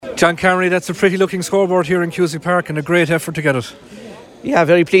John Carney, that's a pretty looking scoreboard here in Cusack Park and a great effort to get it. Yeah,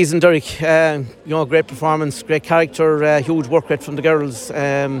 very pleasing, Derek. Great performance, great character, huge work rate from the girls.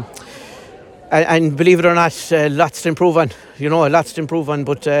 And believe it or not, lots to improve on.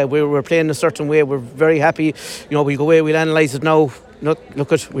 But we're playing a certain way. We're very happy. We'll go away, we'll analyse it now.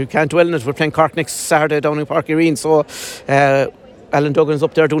 We can't dwell on it. We're playing Cork next Saturday down in Park Irene. So Alan Duggan's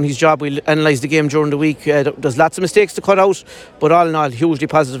up there doing his job. We'll analyse the game during the week. There's lots of mistakes to cut out, but all in all, hugely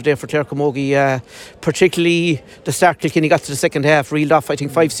positive day for Clare Camogie. Particularly the start Kilkenny got to the second half, reeled off, I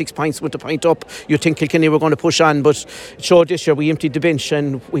think 5-6 points with the point up. You'd think Kilkenny were going to push on, but it showed this year we emptied the bench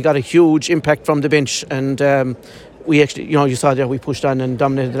and we got a huge impact from the bench. And we actually, you saw there, we pushed on and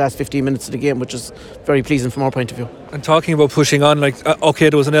dominated the last 15 minutes of the game, which is very pleasing from our point of view. And talking about pushing on, there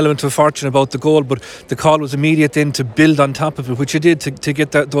was an element of fortune about the goal, but the call was immediate then to build on top of it, which you did to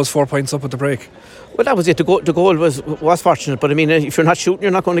get those 4 points up at the break. Well, that was it. The goal was fortunate, but I mean, if you're not shooting, you're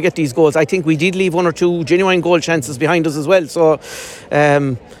not going to get these goals. I think we did leave one or two genuine goal chances behind us as well. So,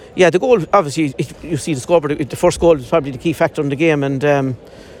 the goal, obviously, you see the scoreboard. The first goal was probably the key factor in the game, and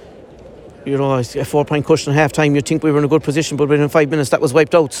a 4-point cushion at half time, you'd think we were in a good position, but within 5 minutes that was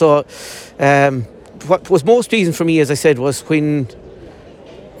wiped out. So what was most pleasing for me, as I said, was when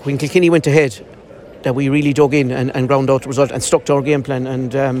Kilkenny went ahead, that we really dug in and ground out the result and stuck to our game plan.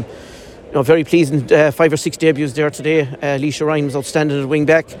 And very pleasing 5 or 6 debuts there today. Leisha Ryan was outstanding at wing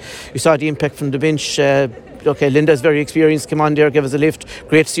back. You saw the impact from the bench. Linda's very experienced, came on there, gave us a lift.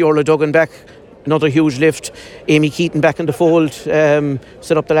 Great to see Orla Duggan back. Another huge lift. Amy Keaton back in the fold,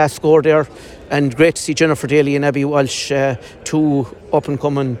 set up the last score there, and great to see Jennifer Daly and Abby Walsh, two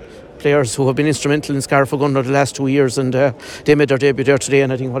up-and-coming players who have been instrumental in Scarf Gunner the last 2 years, and they made their debut there today,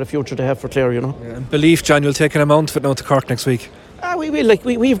 and I think what a future they have for Clare, Yeah, and belief, John, you'll take an amount of it now to Cork next week. We will.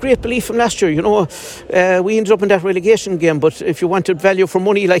 We have great belief from last year. We ended up in that relegation game, but if you wanted value for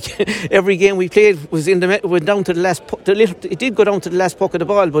money, every game we played was went down to the last. It did go down to the last puck of the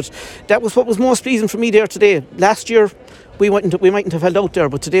ball, but that was what was most pleasing for me there today. Last year we mightn't have held out there,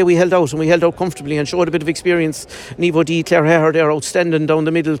 but today we held out, and we held out comfortably and showed a bit of experience. Nivo D, Claire Hare, they're outstanding down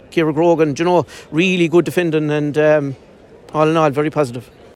the middle. Kira Grogan, really good defending, and all in all, very positive.